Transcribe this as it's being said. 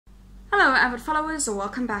Hello avid followers,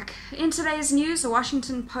 welcome back. In today's news, the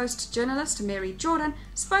Washington Post journalist Mary Jordan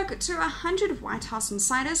spoke to 100 White House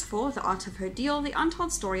insiders for The Art of Her Deal, the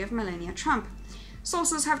untold story of Melania Trump.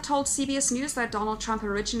 Sources have told CBS News that Donald Trump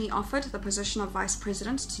originally offered the position of vice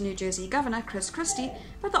president to New Jersey Governor Chris Christie,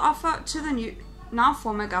 but the offer to the now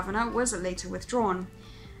former governor was later withdrawn.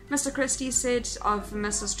 Mr. Christie said of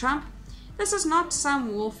Mrs. Trump, "This is not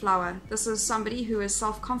some wallflower. This is somebody who is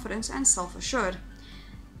self-confident and self-assured."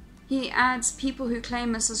 He adds, people who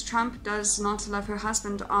claim Mrs. Trump does not love her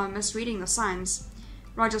husband are misreading the signs.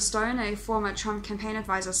 Roger Stone, a former Trump campaign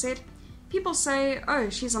advisor, said, "People say, oh,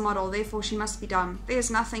 she's a model, therefore she must be dumb. There's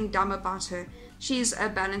nothing dumb about her. She's a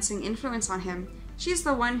balancing influence on him. She's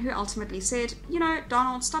the one who ultimately said, you know,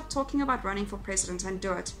 Donald, stop talking about running for president and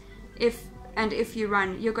do it. If you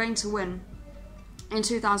run, you're going to win." In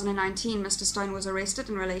 2019, Mr. Stone was arrested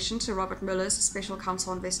in relation to Robert Mueller's special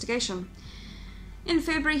counsel investigation. In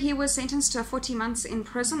February, he was sentenced to 40 months in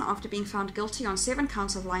prison after being found guilty on 7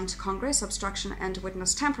 counts of lying to Congress, obstruction, and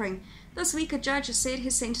witness tampering. This week, a judge said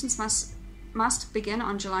his sentence must begin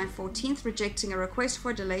on July 14th, rejecting a request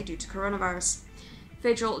for a delay due to coronavirus.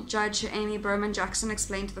 Federal Judge Amy Berman Jackson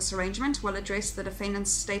explained this arrangement will address the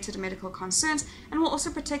defendant's stated medical concerns and will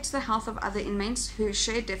also protect the health of other inmates who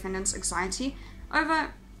share defendant's anxiety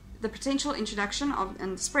over the potential introduction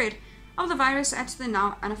and spread of the virus at the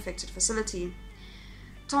now unaffected facility.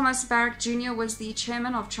 Thomas Barrack Jr. was the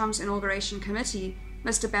chairman of Trump's inauguration committee.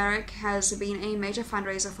 Mr. Barrack has been a major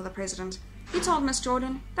fundraiser for the president. He told Ms.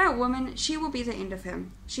 Jordan, "That woman, she will be the end of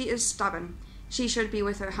him. She is stubborn. She should be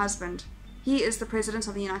with her husband. He is the president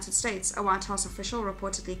of the United States," a White House official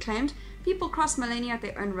reportedly claimed. "People cross Melania at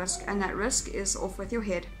their own risk, and that risk is off with your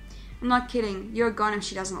head. I'm not kidding. You're gone if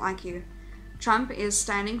she doesn't like you." Trump is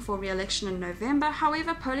standing for re-election in November.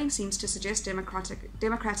 However, polling seems to suggest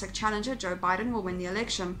Democratic challenger Joe Biden will win the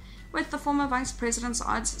election, with the former vice president's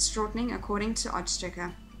odds shortening according to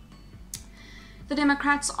OddsChecker. The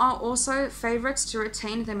Democrats are also favorites to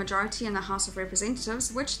retain their majority in the House of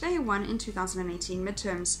Representatives, which they won in 2018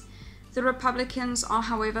 midterms. The Republicans are,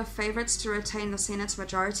 however, favorites to retain the Senate's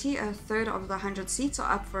majority. A third of the 100 seats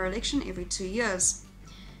are up for election every 2 years.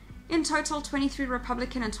 In total, 23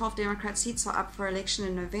 Republican and 12 Democrat seats are up for election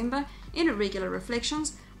in November in regular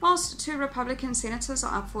reflections, whilst 2 Republican senators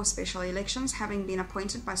are up for special elections, having been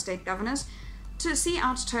appointed by state governors to see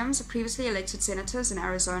out terms of previously elected senators in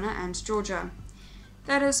Arizona and Georgia.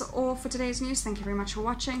 That is all for today's news. Thank you very much for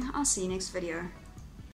watching. I'll see you next video.